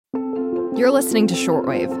You're listening to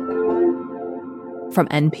Shortwave from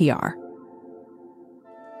NPR.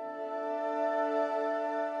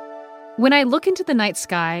 When I look into the night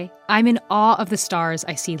sky, I'm in awe of the stars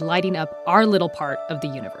I see lighting up our little part of the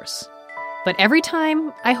universe. But every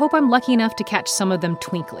time, I hope I'm lucky enough to catch some of them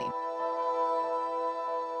twinkling.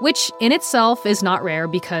 Which in itself is not rare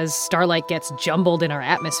because starlight gets jumbled in our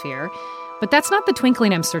atmosphere, but that's not the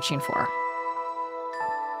twinkling I'm searching for.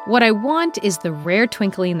 What I want is the rare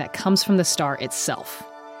twinkling that comes from the star itself.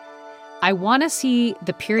 I want to see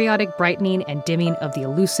the periodic brightening and dimming of the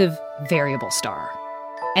elusive variable star.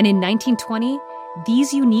 And in 1920,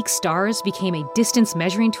 these unique stars became a distance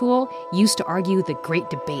measuring tool used to argue the great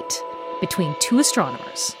debate between two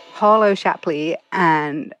astronomers, Harlow Shapley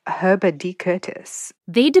and Herbert D. Curtis.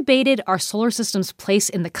 They debated our solar system's place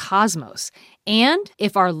in the cosmos and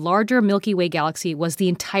if our larger Milky Way galaxy was the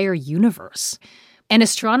entire universe. And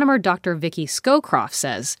astronomer Dr. Vicky Scowcroft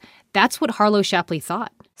says that's what Harlow Shapley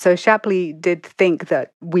thought. So Shapley did think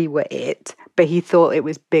that we were it, but he thought it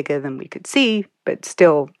was bigger than we could see, but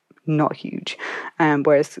still not huge.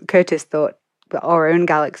 Whereas Curtis thought that our own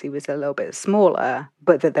galaxy was a little bit smaller,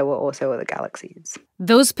 but that there were also other galaxies.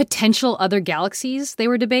 Those potential other galaxies they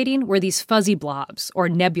were debating were these fuzzy blobs, or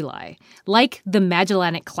nebulae, like the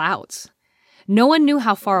Magellanic Clouds. No one knew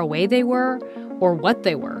how far away they were or what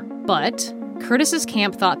they were, but Curtis's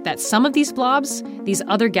camp thought that some of these blobs, these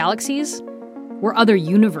other galaxies, were other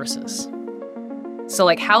universes.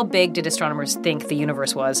 So, how big did astronomers think the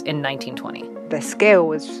universe was in 1920? The scale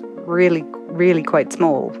was really, really quite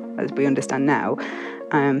small, as we understand now.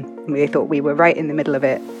 They thought we were right in the middle of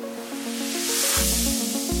it.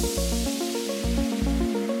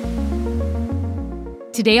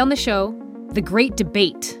 Today on the show, the Great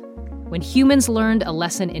Debate, when humans learned a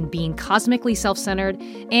lesson in being cosmically self-centered,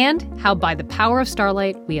 and how by the power of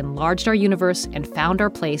starlight, we enlarged our universe and found our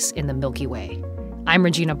place in the Milky Way. I'm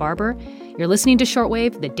Regina Barber. You're listening to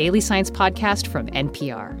Shortwave, the daily science podcast from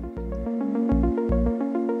NPR.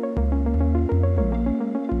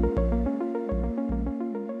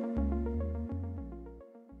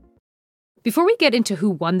 Before we get into who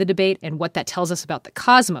won the debate and what that tells us about the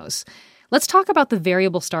cosmos, let's talk about the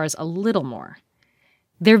variable stars a little more.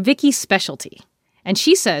 They're Vicky's specialty, and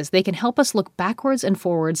she says they can help us look backwards and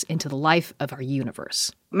forwards into the life of our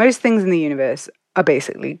universe. Most things in the universe are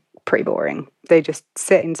basically pretty boring. They just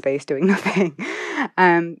sit in space doing nothing.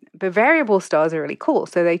 But variable stars are really cool,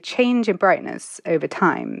 so they change in brightness over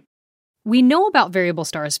time. We know about variable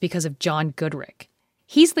stars because of John Goodrick.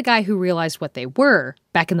 He's the guy who realized what they were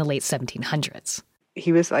back in the late 1700s.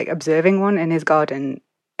 He was observing one in his garden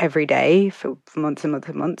every day for months and months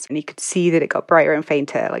and months, and he could see that it got brighter and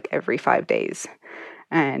fainter every 5 days.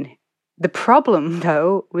 And the problem,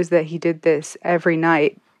 though, was that he did this every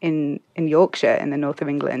night in Yorkshire in the north of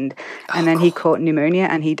England, and then he caught pneumonia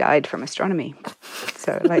and he died from astronomy.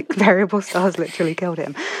 So variable stars literally killed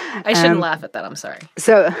him. I shouldn't laugh at that, I'm sorry.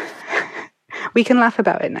 So we can laugh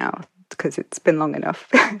about it now because it's been long enough.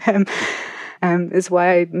 Is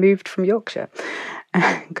why I moved from Yorkshire,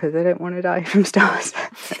 because I don't want to die from stars.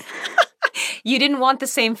 You didn't want the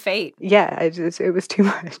same fate. Yeah, it was too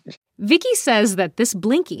much. Vicky says that this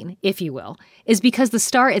blinking, if you will, is because the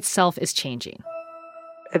star itself is changing.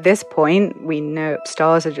 At this point, we know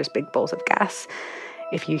stars are just big balls of gas.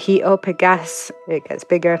 If you heat up a gas, it gets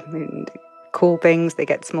bigger, and cool things, they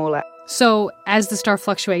get smaller. So, as the star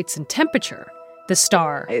fluctuates in temperature, the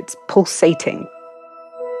star... it's pulsating.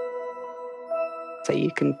 So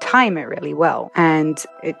you can time it really well. And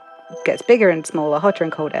it gets bigger and smaller, hotter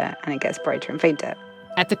and colder, and it gets brighter and fainter.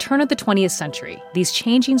 At the turn of the 20th century, these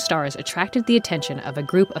changing stars attracted the attention of a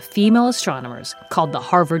group of female astronomers called the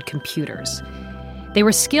Harvard Computers. They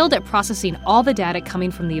were skilled at processing all the data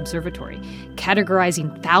coming from the observatory,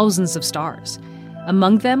 categorizing thousands of stars.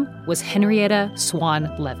 Among them was Henrietta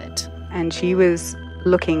Swan Leavitt. And she was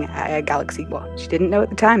looking at a galaxy. Well, she didn't know at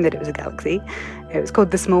the time that it was a galaxy. It was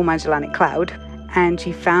called the Small Magellanic Cloud. And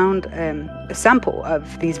she found a sample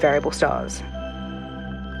of these variable stars.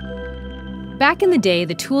 Back in the day,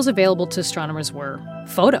 the tools available to astronomers were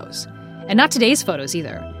photos. And not today's photos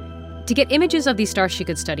either. To get images of these stars she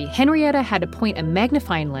could study, Henrietta had to point a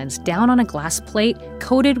magnifying lens down on a glass plate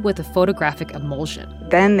coated with a photographic emulsion.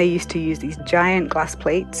 Then they used to use these giant glass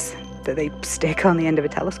plates that they'd stick on the end of a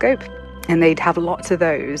telescope, and they'd have lots of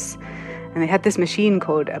those. And they had this machine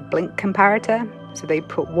called a blink comparator. So they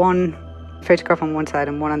put one photograph on one side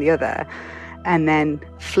and one on the other, and then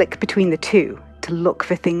flick between the two to look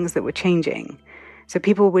for things that were changing. So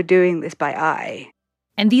people were doing this by eye.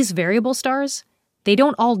 And these variable stars, they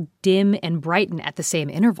don't all dim and brighten at the same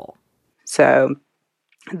interval. So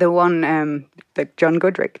the one that John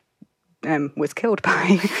Goodrick was killed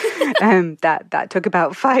by. That took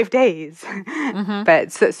about 5 days.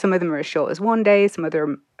 But some of them are as short as 1 day, some of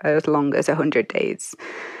them are as long as 100 days.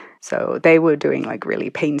 So they were doing like really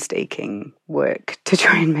painstaking work to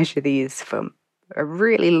try and measure these for a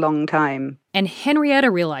really long time. And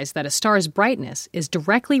Henrietta realized that a star's brightness is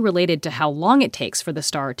directly related to how long it takes for the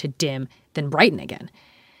star to dim, then brighten again.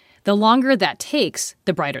 The longer that takes,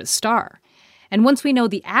 the brighter the star. And once we know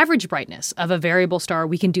the average brightness of a variable star,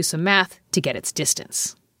 we can do some math to get its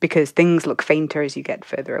distance. Because things look fainter as you get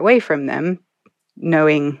further away from them,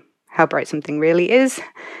 knowing how bright something really is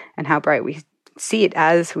and how bright we see it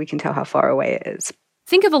as, we can tell how far away it is.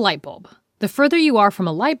 Think of a light bulb. The further you are from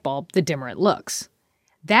a light bulb, the dimmer it looks.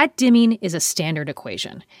 That dimming is a standard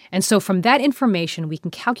equation. And so from that information, we can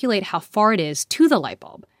calculate how far it is to the light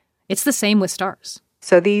bulb. It's the same with stars.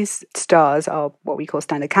 So these stars are what we call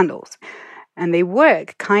standard candles. And they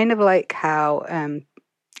work kind of like how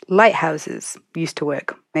lighthouses used to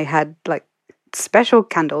work. They had like special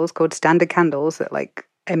candles called standard candles that like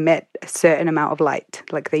emit a certain amount of light.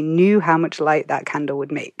 Like they knew how much light that candle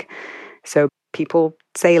would make. So people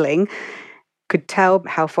sailing could tell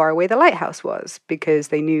how far away the lighthouse was because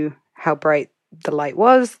they knew how bright the light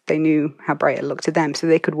was. They knew how bright it looked to them, so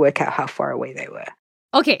they could work out how far away they were.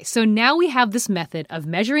 Okay, so now we have this method of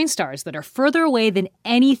measuring stars that are further away than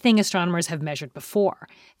anything astronomers have measured before.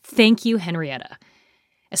 Thank you, Henrietta.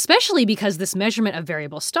 Especially because this measurement of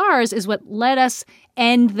variable stars is what let us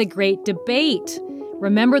end the great debate.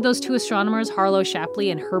 Remember those two astronomers, Harlow Shapley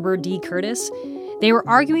and Herbert D. Curtis? They were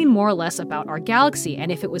arguing more or less about our galaxy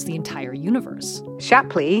and if it was the entire universe.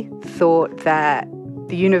 Shapley thought that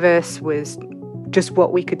the universe was just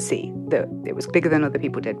what we could see, that it was bigger than other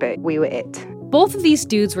people did, but we were it. Both of these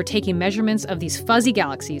dudes were taking measurements of these fuzzy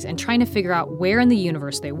galaxies and trying to figure out where in the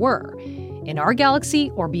universe they were, in our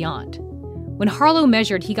galaxy or beyond. When Harlow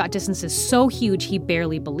measured, he got distances so huge he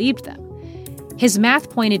barely believed them. His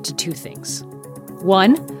math pointed to two things.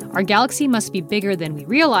 One, our galaxy must be bigger than we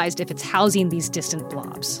realized if it's housing these distant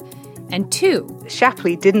blobs. And two,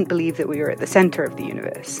 Shapley didn't believe that we were at the center of the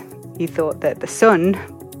universe. He thought that the sun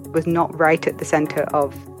was not right at the center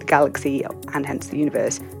of the galaxy and hence the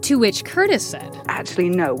universe. To which Curtis said, actually,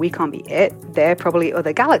 no, we can't be it. They're probably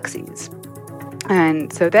other galaxies.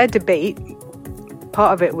 And so their debate,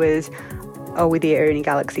 part of it was, are we the only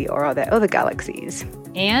galaxy or are there other galaxies?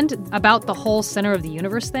 And about the whole center of the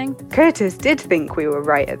universe thing? Curtis did think we were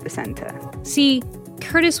right at the center. See,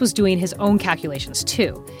 Curtis was doing his own calculations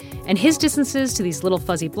too, and his distances to these little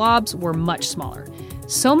fuzzy blobs were much smaller.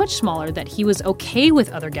 So much smaller that he was okay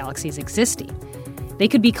with other galaxies existing. They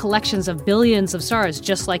could be collections of billions of stars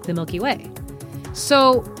just like the Milky Way.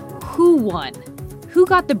 So, who won? Who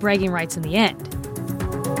got the bragging rights in the end?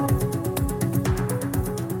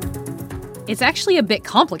 It's actually a bit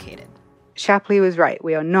complicated. Shapley was right.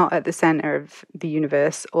 We are not at the center of the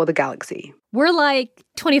universe or the galaxy. We're like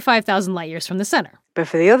 25,000 light years from the center. But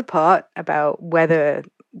for the other part, about whether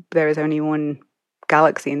there is only one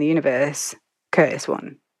galaxy in the universe, Curtis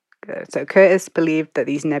won. So Curtis believed that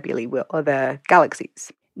these nebulae were other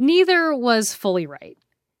galaxies. Neither was fully right.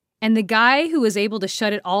 And the guy who was able to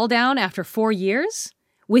shut it all down after 4 years,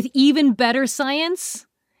 with even better science,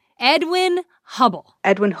 Edwin Hubble.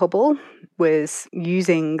 Edwin Hubble was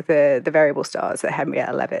using the variable stars that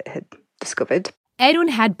Henrietta Leavitt had discovered. Edwin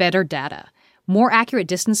had better data, more accurate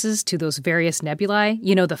distances to those various nebulae,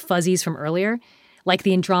 you know, the fuzzies from earlier, like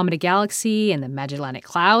the Andromeda Galaxy and the Magellanic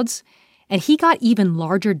Clouds, and he got even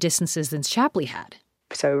larger distances than Shapley had.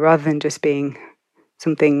 So rather than just being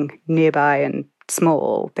something nearby and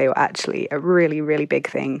small, they were actually a really, really big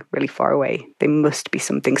thing, really far away. They must be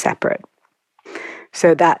something separate.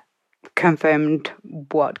 So that confirmed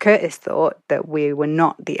what Curtis thought, that we were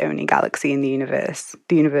not the only galaxy in the universe.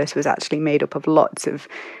 The universe was actually made up of lots of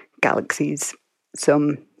galaxies,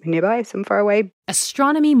 some nearby, some far away.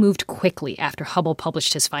 Astronomy moved quickly after Hubble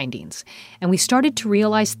published his findings, and we started to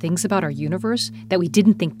realize things about our universe that we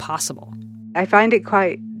didn't think possible. I find it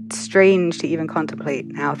quite strange to even contemplate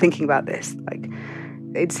now, thinking about this. Like,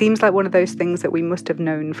 it seems like one of those things that we must have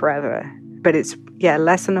known forever. But it's,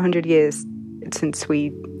 less than 100 years since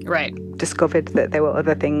we discovered that there were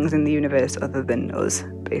other things in the universe other than us,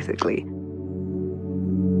 basically.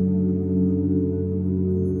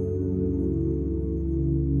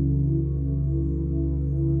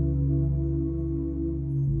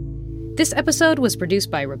 This episode was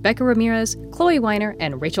produced by Rebecca Ramirez, Chloe Weiner,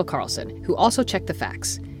 and Rachel Carlson, who also checked the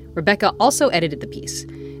facts. Rebecca also edited the piece.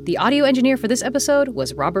 The audio engineer for this episode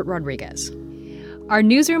was Robert Rodriguez. Our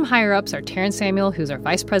newsroom higher-ups are Terrence Samuel, who's our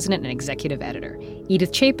vice president and executive editor,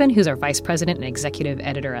 Edith Chapin, who's our vice president and executive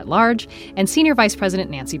editor-at-large, and senior vice president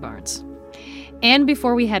Nancy Barnes. And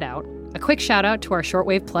before we head out, a quick shout out to our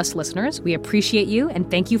Shortwave Plus listeners. We appreciate you and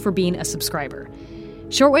thank you for being a subscriber.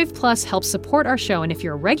 Shortwave Plus helps support our show, and if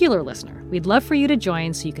you're a regular listener, we'd love for you to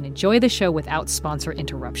join so you can enjoy the show without sponsor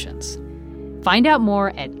interruptions. Find out more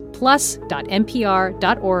at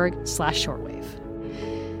plus.npr.org/shortwave.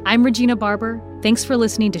 I'm Regina Barber. Thanks for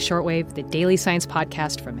listening to Shortwave, the daily science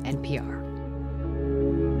podcast from NPR.